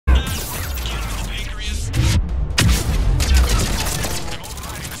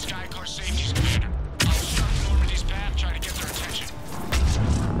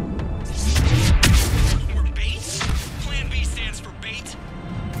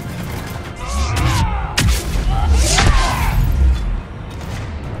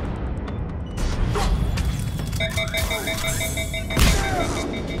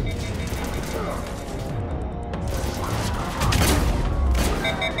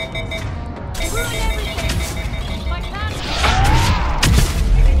Ruin everything!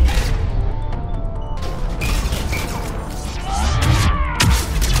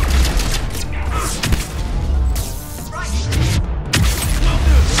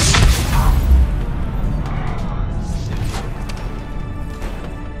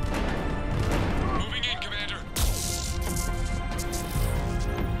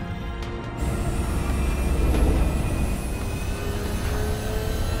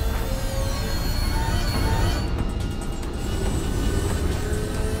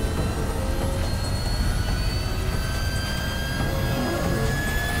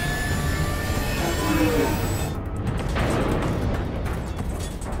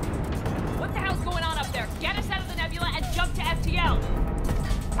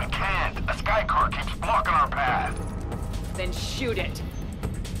 My plan. Then shoot it.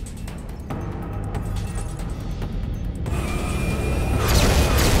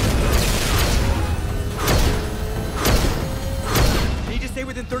 Need to stay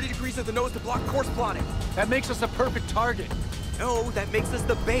within 30 degrees of the nose to block course plotting. That makes us a perfect target. No, that makes us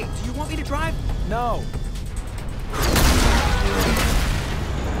the bait. Do you want me to drive? No.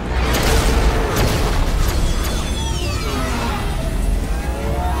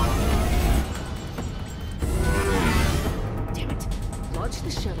 The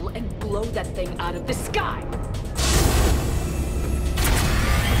shuttle and blow that thing out of the sky!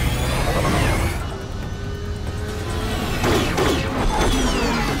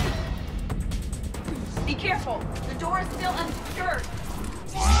 Be careful! The door is still unsecured!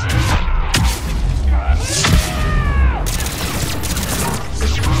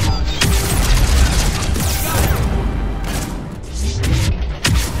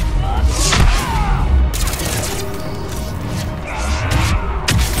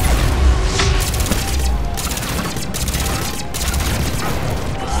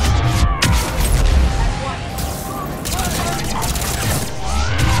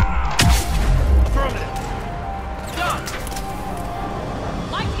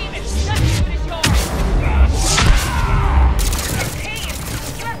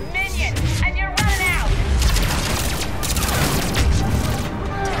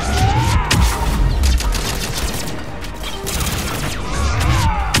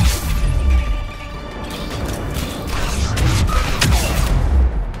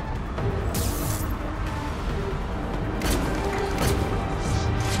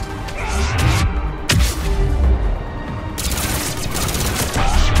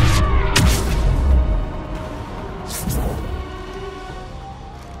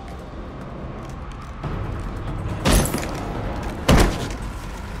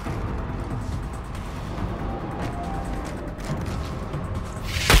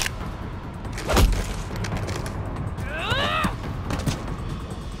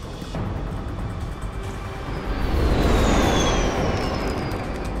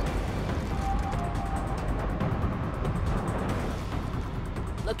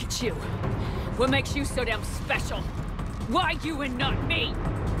 Look at you. What makes you so damn special? Why you and not me?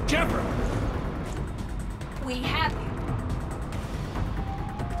 Jeffrey! We have you.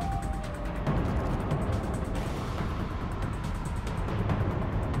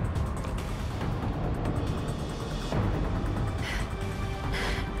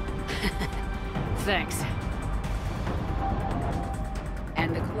 Thanks.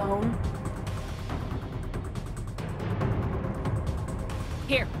 And the clone?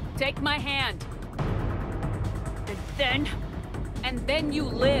 Here, take my hand. And then you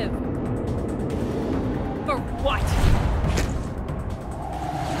live. For what?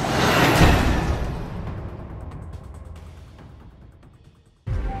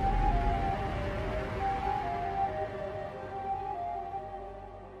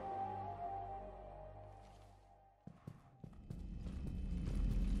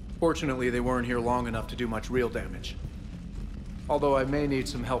 Fortunately, they weren't here long enough to do much real damage. Although I may need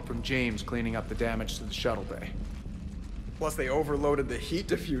some help from James cleaning up the damage to the shuttle bay. Plus they overloaded the heat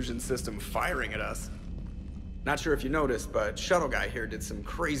diffusion system firing at us. Not sure if you noticed, but Shuttle Guy here did some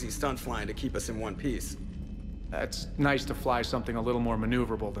crazy stunt flying to keep us in one piece. That's nice to fly something a little more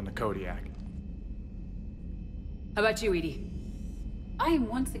maneuverable than the Kodiak. How about you, Edie? I am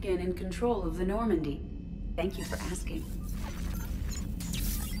once again in control of the Normandy. Thank you for asking.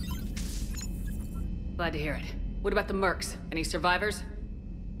 Glad to hear it. What about the mercs? Any survivors?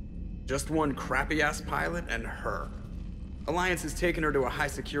 Just one crappy-ass pilot and her. Alliance has taken her to a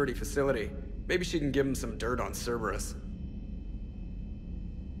high-security facility. Maybe she can give him some dirt on Cerberus.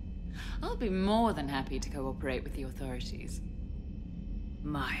 I'll be more than happy to cooperate with the authorities.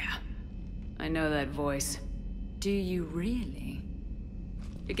 Maya. I know that voice. Do you really?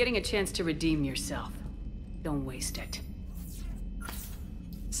 You're getting a chance to redeem yourself. Don't waste it.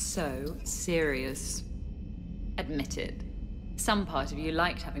 So serious. Admit it. Some part of you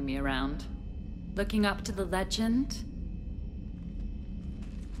liked having me around. Looking up to the legend.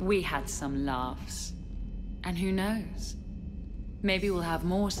 We had some laughs. And who knows? Maybe we'll have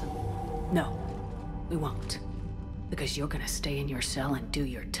more some. No, we won't. Because you're gonna stay in your cell and do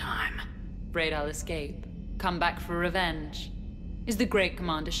your time. Afraid I'll escape. Come back for revenge. Is the great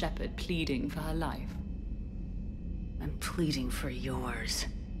Commander Shepard pleading for her life? I'm pleading for yours.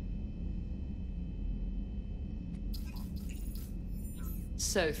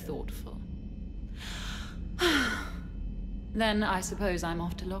 So thoughtful. Then I suppose I'm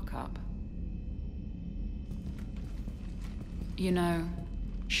off to lock up. You know,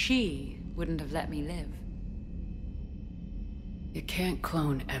 she wouldn't have let me live. You can't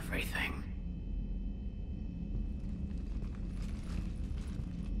clone everything.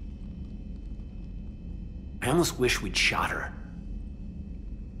 I almost wish we'd shot her.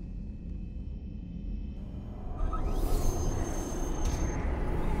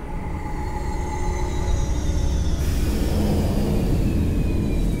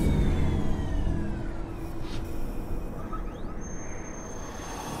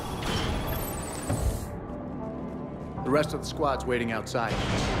 The rest of the squad's waiting outside.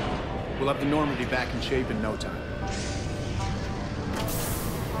 We'll have the Normandy back in shape in no time.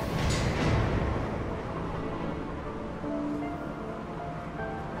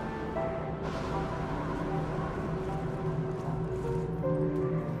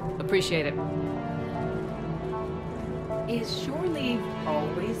 Appreciate it. Is shore leave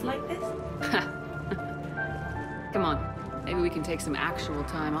always like this? Come on. Maybe we can take some actual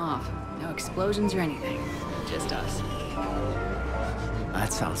time off. No explosions or anything. Just us.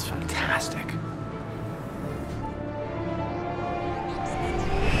 That sounds fantastic.